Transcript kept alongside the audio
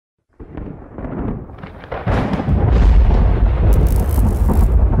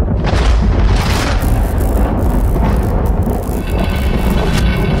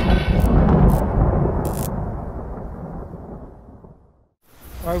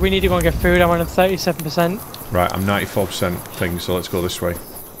we need to go and get food. I'm on 37%. Right, I'm 94% thing, so let's go this way.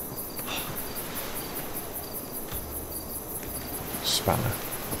 Spanner.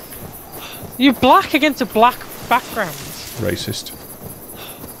 You black against a black background. Racist.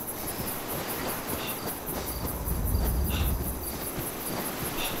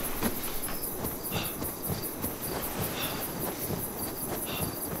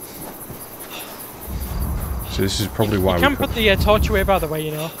 So this is probably why you can put the torch away, by the way,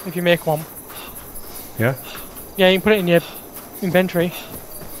 you know, if you make one. Yeah? Yeah, you can put it in your inventory.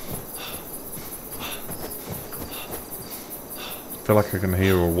 I feel like I can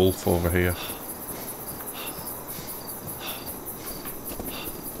hear a wolf over here.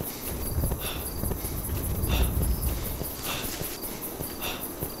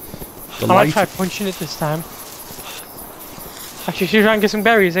 I might try punching it this time. Actually, should we try and get some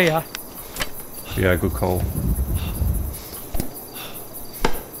berries here? Yeah, good call.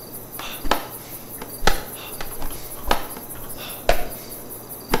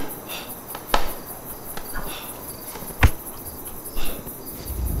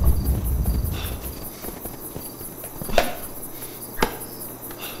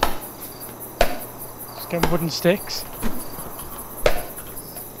 Just get wooden sticks.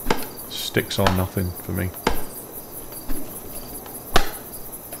 Sticks or nothing for me.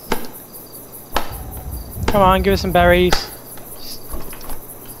 Come on, give us some berries.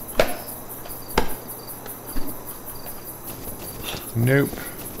 Nope.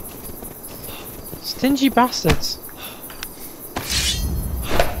 Stingy bastards.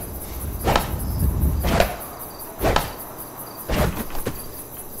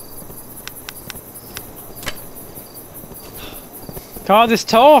 God, this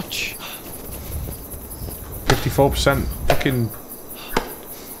torch! 54% fucking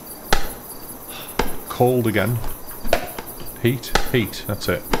cold again. Heat, that's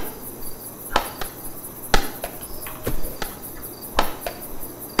it.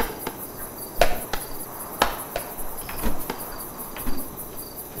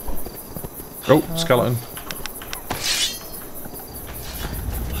 Oh, skeleton.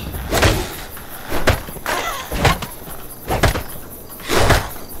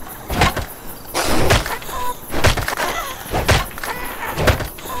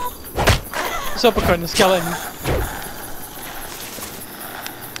 Uppercutting the skeleton.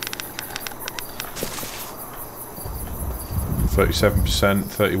 %,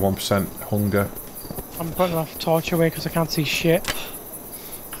 31% hunger. I'm putting my torch away because I can't see shit.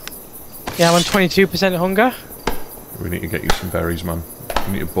 Yeah, I'm on 22% hunger. We need to get you some berries, man.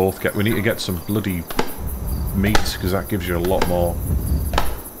 We need to both get. We need to get some bloody meat because that gives you a lot more.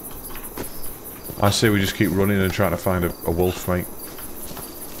 I say we just keep running and trying to find a wolf, mate.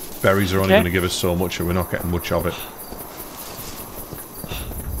 Berries are only going to give us so much, and we're not getting much of it.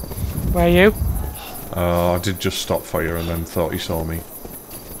 Where are you? I did just stop fire and then thought he saw me.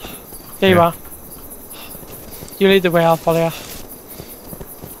 There you are. You lead the way, I'll follow you.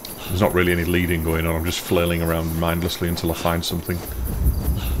 There's not really any leading going on. I'm just flailing around mindlessly until I find something.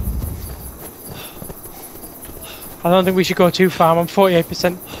 I don't think we should go too far. I'm on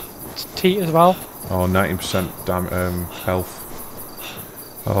 48% teat as well. Oh, 19% health.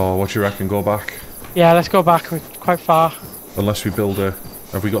 Oh, what do you reckon? Go back? Yeah, let's go back. We're quite far. Unless we build a...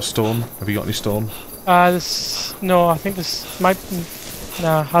 Have we got stone? Have you got any stone? No, I think this might...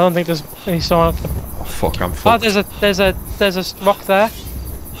 No, I don't think there's any stone. Oh, fuck, I'm fucked. Oh, there's a rock there.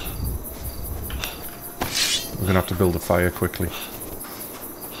 We're gonna have to build a fire quickly.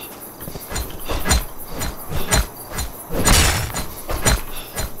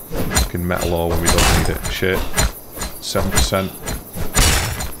 Fucking metal ore when we don't need it. Shit. 7%.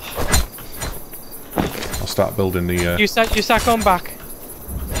 I'll start building the... You start going back.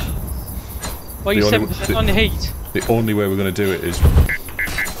 What, you 7% on the heat? The only way we're going to do it is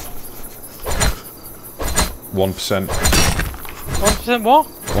 1%. 1% what?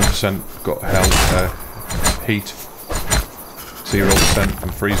 1% got health, heat. 0%, I'm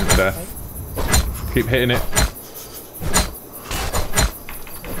freezing to death. Keep hitting it.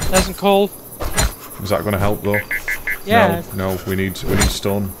 Nice and cold. Is that going to help though? Yeah. No, we need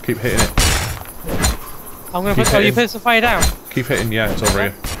stone. Keep hitting it. I'm going to put... Oh, you put some fire down? Keep hitting, yeah, it's over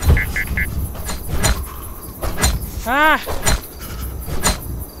here. Ah!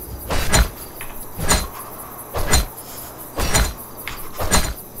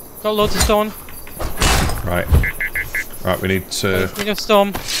 Got loads of stone. Right. Right, we need to... We got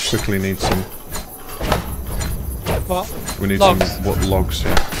stone. Quickly need some... What? We need logs. some logs,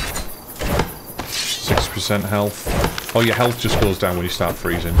 yeah. 6% health. Oh, your health just goes down when you start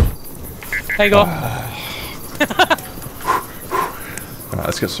freezing. There you go. Right,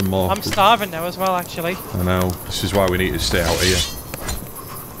 let's get some more. I'm starving now as well, actually. I know. This is why we need to stay out here.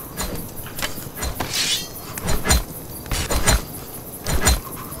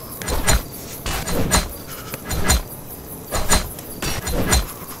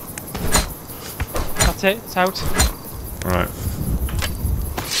 That's it. It's out. Right.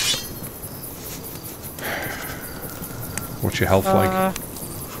 What's your health like?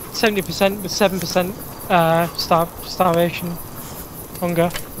 70% with 7% starvation.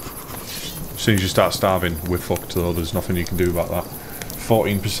 Hunger. As soon as you start starving, we're fucked though. There's nothing you can do about that.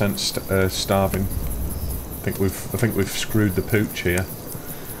 14% starving. I think we've screwed the pooch here.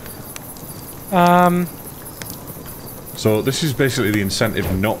 So this is basically the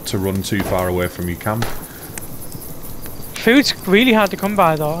incentive not to run too far away from your camp. Food's really hard to come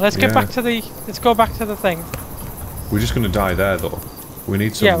by though. Let's get back to the. Let's go back to the thing. We're just going to die there though. We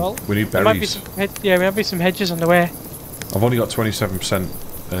need some. Yeah, well, we need there berries. There might be some hedges on the way. I've only got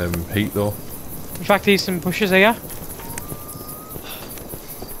 27% heat though. In fact, there's some bushes here.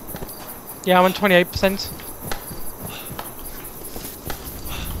 Yeah, I'm on 28%.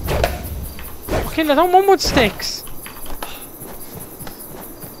 Fucking, I don't want wood sticks.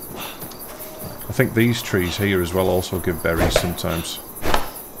 I think these trees here as well also give berries sometimes.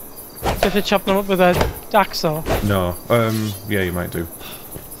 Do you have to chop them up with a axe though? No. Yeah, you might do.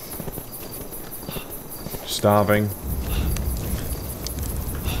 Starving.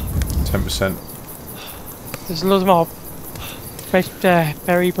 10%. There's loads more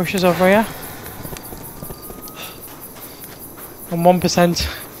berry bushes over here. And 1%.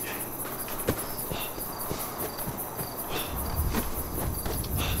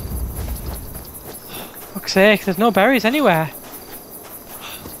 Fuck's sake, there's no berries anywhere.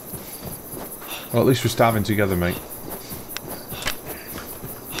 Well, at least we're starving together, mate.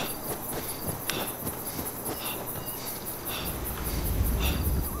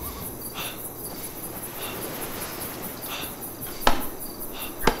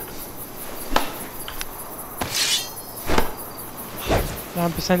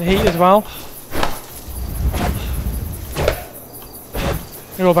 %9 heat as well.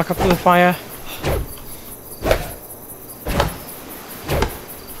 Go back up to the fire.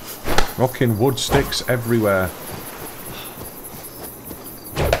 Rocking wood sticks everywhere.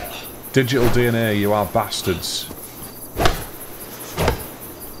 Digital DNA, you are bastards.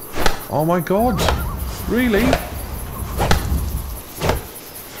 Oh my god! Really?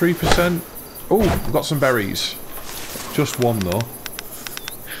 3%. Oh, we've got some berries. Just one though.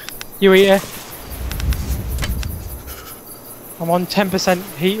 You eat it. I'm on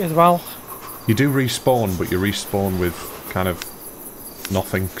 10% heat as well. You do respawn, but you respawn with kind of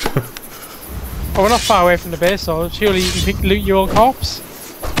nothing. Oh, we're not far away from the base, so surely you can loot your own corpse?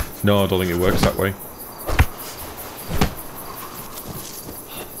 No, I don't think it works that way.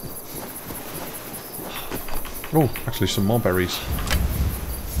 Oh, actually some more berries.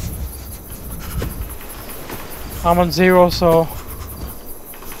 I'm on 0, so...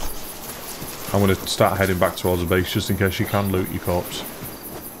 I'm going to start heading back towards the base just in case you can loot your corpse.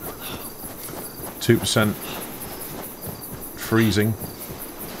 2% freezing.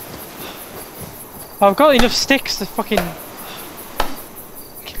 I've got enough sticks to fucking...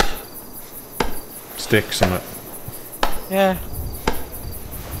 Sticks on it. Yeah.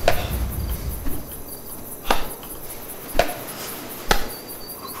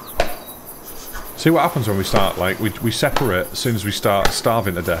 See what happens when we start, like, we separate as soon as we start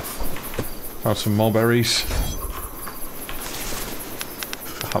starving to death. Have some more berries.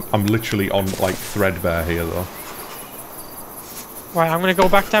 I'm literally on, like, threadbare here, though. Right, I'm gonna go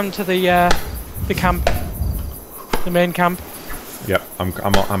back down to the camp. The main camp. Yep,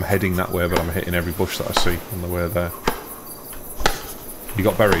 I'm heading that way, but I'm hitting every bush that I see on the way there. You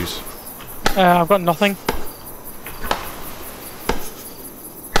got berries? I've got nothing.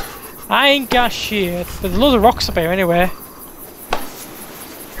 I ain't got shit. There's loads of rocks up here anyway.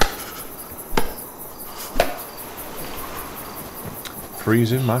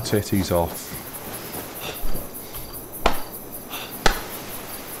 Freezing my titties off.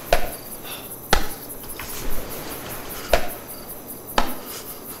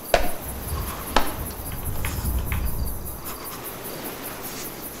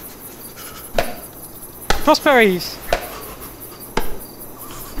 Crossberries!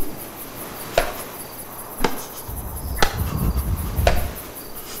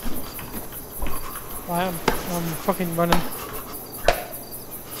 Right, I'm fucking running.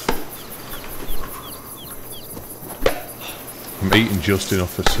 I'm eating just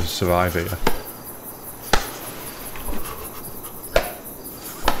enough to survive here.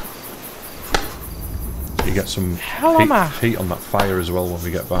 to get some heat on that fire as well when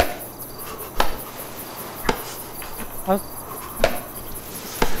we get back.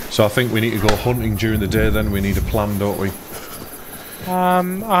 So I think we need to go hunting during the day then. We need a plan, don't we?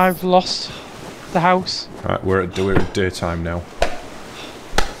 I've lost the house. Right, we're at daytime now.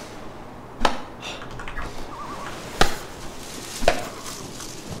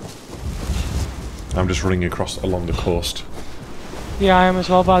 I'm just running along the coast. Yeah, I am as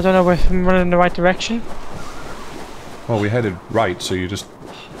well, but I don't know if I'm running in the right direction. Well, we headed right, so you just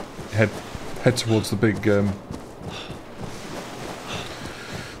head towards the big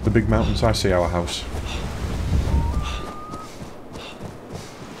mountains. I see our house.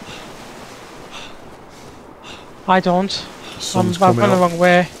 I don't. Sun's I've coming gone the up. wrong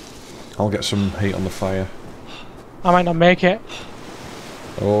way. I'll get some heat on the fire. I might not make it.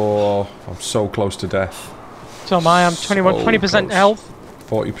 Oh, I'm so close to death. So am I. I'm 20% health.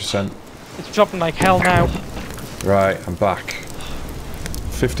 40%. It's dropping like hell now. Right, I'm back.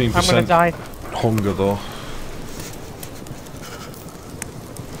 15% I'm gonna die. hunger though.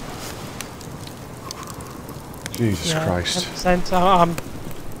 Jesus Christ. 100%.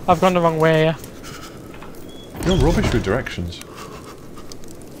 I've gone the wrong way here. You're rubbish with directions.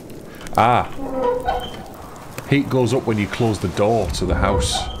 Ah. Heat goes up when you close the door to the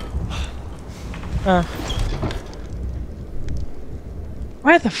house.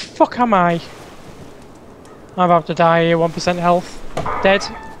 Where the fuck am I? I'm about to die here, 1% health. Dead.